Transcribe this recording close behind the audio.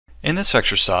In this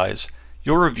exercise,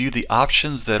 you'll review the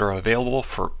options that are available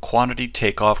for quantity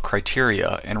takeoff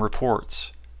criteria and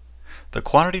reports. The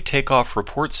quantity takeoff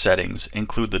report settings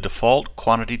include the default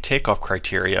quantity takeoff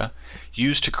criteria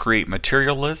used to create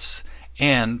material lists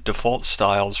and default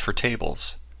styles for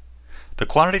tables. The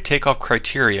quantity takeoff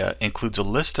criteria includes a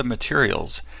list of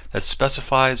materials that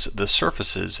specifies the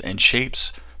surfaces and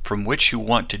shapes from which you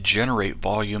want to generate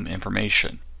volume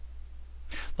information.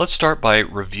 Let's start by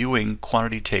reviewing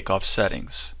quantity takeoff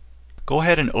settings. Go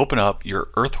ahead and open up your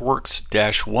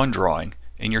Earthworks-1 drawing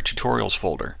in your tutorials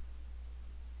folder.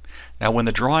 Now when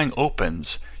the drawing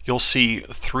opens, you'll see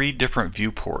three different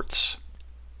viewports.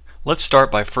 Let's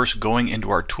start by first going into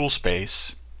our tool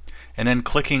space and then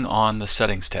clicking on the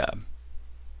Settings tab.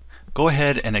 Go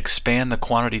ahead and expand the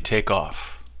quantity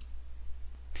takeoff.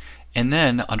 And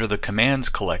then under the Commands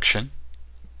collection,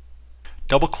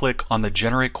 double-click on the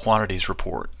Generate Quantities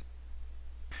report.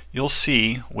 You'll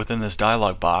see within this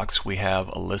dialog box we have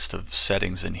a list of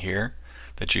settings in here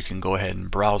that you can go ahead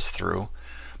and browse through,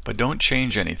 but don't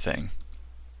change anything.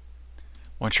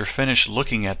 Once you're finished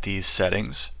looking at these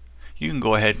settings, you can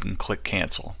go ahead and click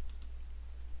Cancel.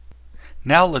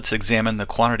 Now let's examine the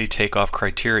quantity takeoff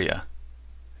criteria.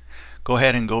 Go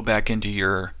ahead and go back into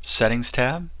your Settings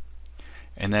tab,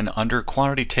 and then under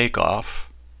Quantity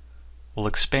Takeoff, we'll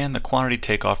expand the quantity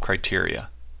takeoff criteria.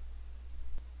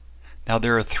 Now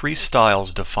there are three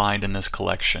styles defined in this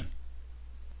collection.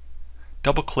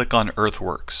 Double-click on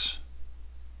Earthworks.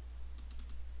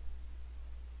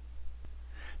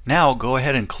 Now go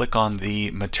ahead and click on the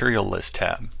Material List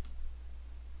tab.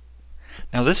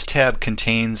 Now this tab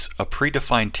contains a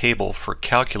predefined table for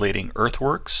calculating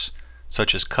earthworks,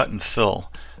 such as cut and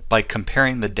fill, by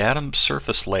comparing the datum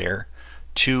surface layer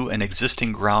to an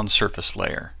existing ground surface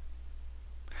layer.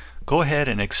 Go ahead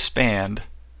and expand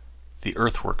the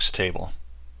earthworks table.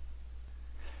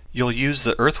 You'll use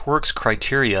the earthworks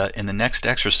criteria in the next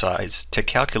exercise to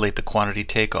calculate the quantity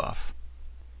takeoff.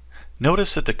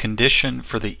 Notice that the condition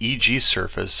for the EG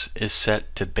surface is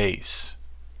set to base,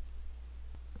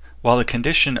 while the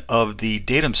condition of the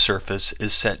datum surface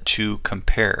is set to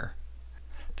compare.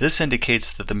 This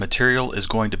indicates that the material is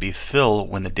going to be fill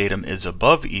when the datum is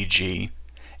above EG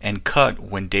and cut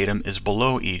when datum is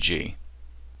below EG.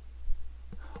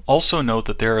 Also note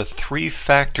that there are three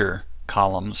factor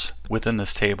columns within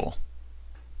this table.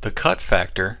 The cut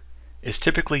factor is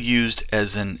typically used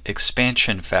as an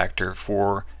expansion factor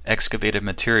for excavated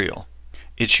material.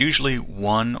 It's usually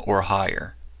 1 or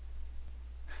higher.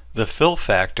 The fill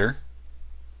factor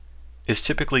is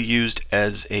typically used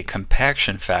as a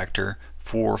compaction factor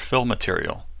for fill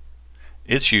material.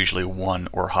 It's usually 1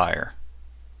 or higher.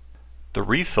 The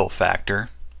refill factor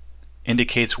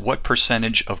indicates what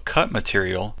percentage of cut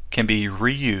material can be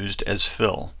reused as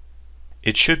fill.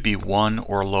 It should be 1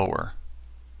 or lower.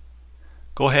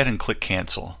 Go ahead and click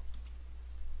Cancel.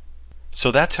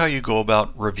 So that's how you go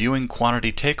about reviewing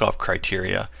quantity takeoff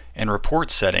criteria and report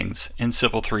settings in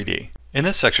Civil 3D. In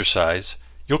this exercise,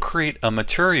 you'll create a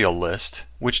material list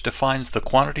which defines the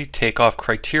quantity takeoff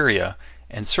criteria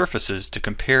and surfaces to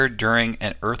compare during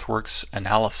an earthworks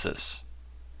analysis.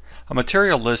 A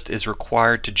material list is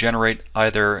required to generate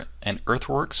either an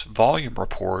earthworks volume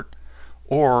report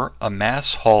or a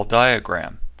mass haul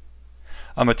diagram.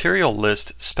 A material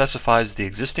list specifies the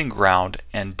existing ground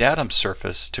and datum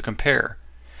surface to compare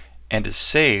and is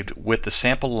saved with the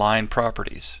sample line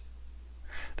properties.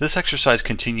 This exercise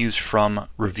continues from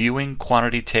reviewing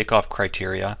quantity takeoff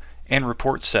criteria and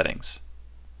report settings.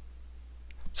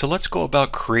 So let's go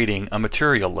about creating a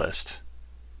material list.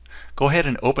 Go ahead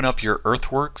and open up your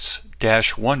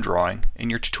Earthworks-1 drawing in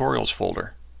your tutorials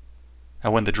folder.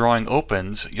 Now when the drawing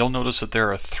opens, you'll notice that there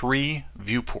are three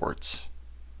viewports.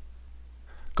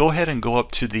 Go ahead and go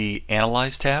up to the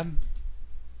Analyze tab,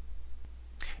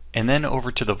 and then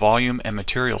over to the Volume and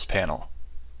Materials panel.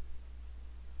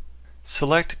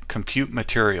 Select Compute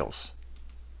Materials.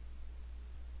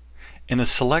 In the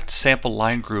Select Sample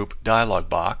Line Group dialog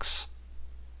box,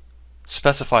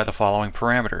 specify the following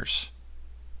parameters.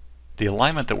 The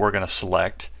alignment that we're going to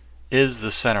select is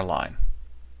the center line.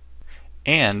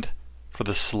 And for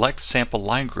the Select Sample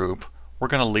Line Group, we're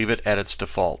going to leave it at its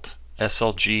default,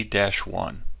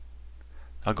 SLG-1.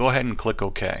 Now go ahead and click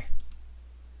OK.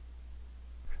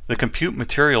 The Compute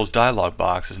Materials dialog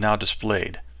box is now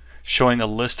displayed, showing a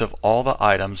list of all the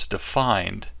items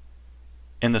defined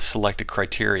in the selected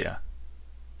criteria.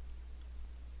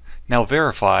 Now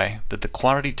verify that the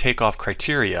quantity takeoff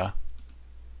criteria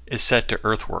is set to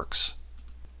earthworks.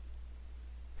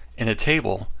 In the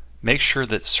table, make sure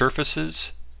that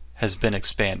surfaces has been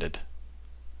expanded.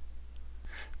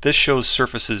 This shows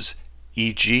surfaces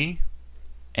EG,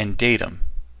 and datum.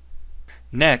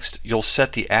 Next, you'll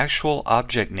set the actual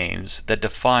object names that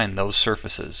define those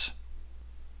surfaces.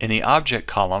 In the object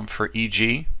column for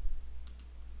EG,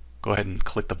 go ahead and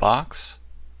click the box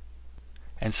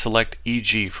and select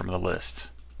EG from the list.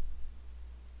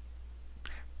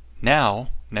 Now,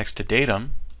 next to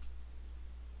datum,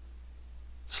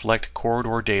 select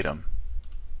corridor datum.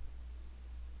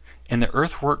 In the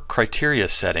earthwork criteria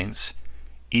settings,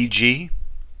 EG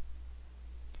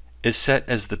is set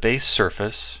as the base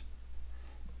surface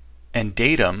and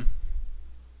datum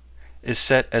is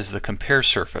set as the compare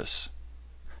surface.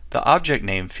 The object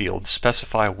name fields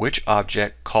specify which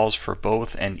object calls for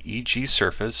both an EG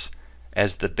surface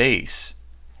as the base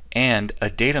and a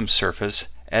datum surface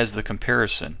as the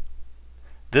comparison.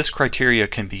 This criteria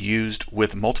can be used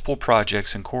with multiple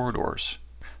projects and corridors.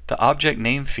 The object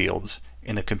name fields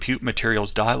in the Compute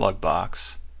Materials dialog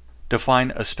box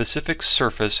define a specific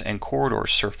surface and corridor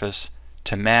surface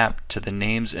to map to the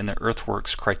names in the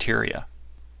earthworks criteria.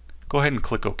 Go ahead and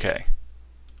click OK.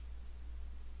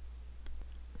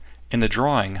 In the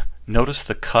drawing, notice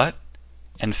the cut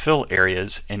and fill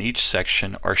areas in each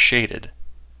section are shaded.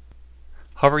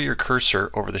 Hover your cursor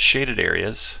over the shaded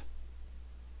areas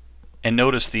and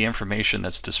notice the information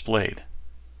that's displayed.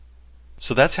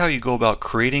 So that's how you go about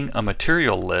creating a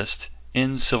material list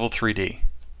in Civil 3D.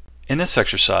 In this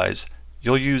exercise,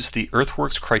 you'll use the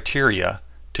earthworks criteria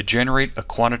to generate a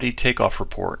quantity takeoff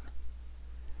report.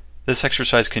 This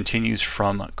exercise continues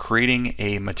from creating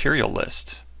a material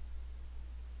list.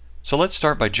 So let's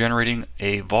start by generating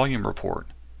a volume report.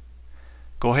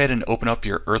 Go ahead and open up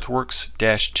your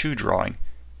Earthworks-2 drawing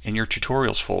in your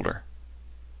Tutorials folder.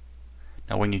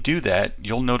 Now when you do that,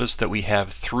 you'll notice that we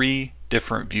have 3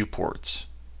 different viewports.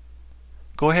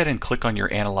 Go ahead and click on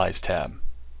your Analyze tab.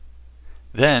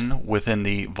 Then, within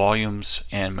the Volumes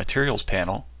and Materials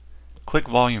panel, click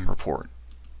Volume Report.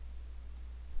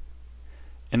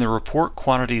 In the Report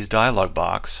Quantities dialog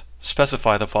box,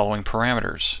 specify the following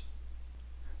parameters.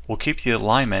 We'll keep the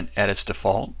alignment at its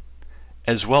default,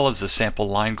 as well as the sample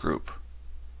line group.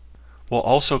 We'll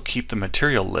also keep the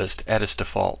material list at its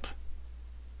default.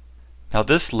 Now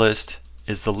this list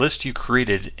is the list you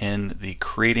created in the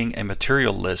Creating a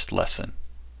Material List lesson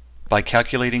by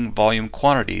calculating volume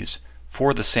quantities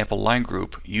for the sample line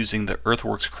group using the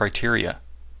earthworks criteria.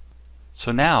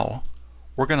 So now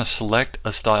we're going to select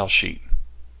a style sheet.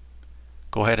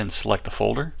 Go ahead and select the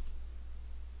folder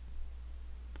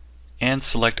and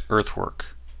select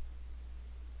Earthwork.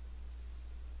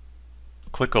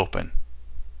 Click Open.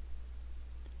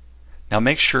 Now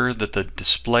make sure that the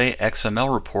Display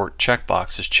XML Report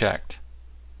checkbox is checked.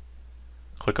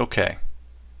 Click OK.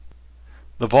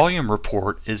 The volume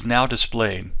report is now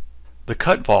displayed. The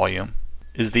cut volume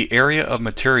is the area of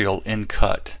material in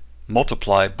cut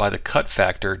multiplied by the cut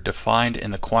factor defined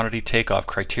in the quantity takeoff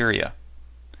criteria.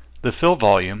 The fill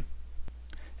volume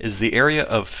is the area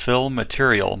of fill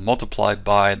material multiplied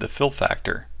by the fill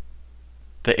factor.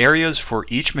 The areas for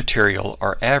each material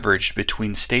are averaged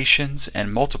between stations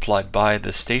and multiplied by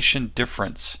the station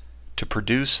difference to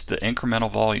produce the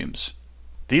incremental volumes.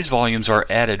 These volumes are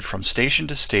added from station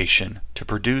to station to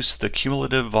produce the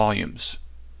cumulative volumes.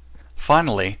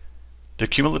 Finally, the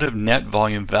cumulative net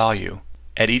volume value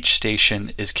at each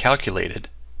station is calculated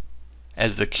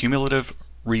as the cumulative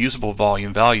reusable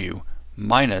volume value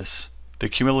minus the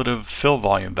cumulative fill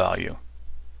volume value.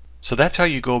 So that's how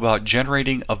you go about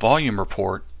generating a volume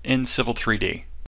report in Civil 3D.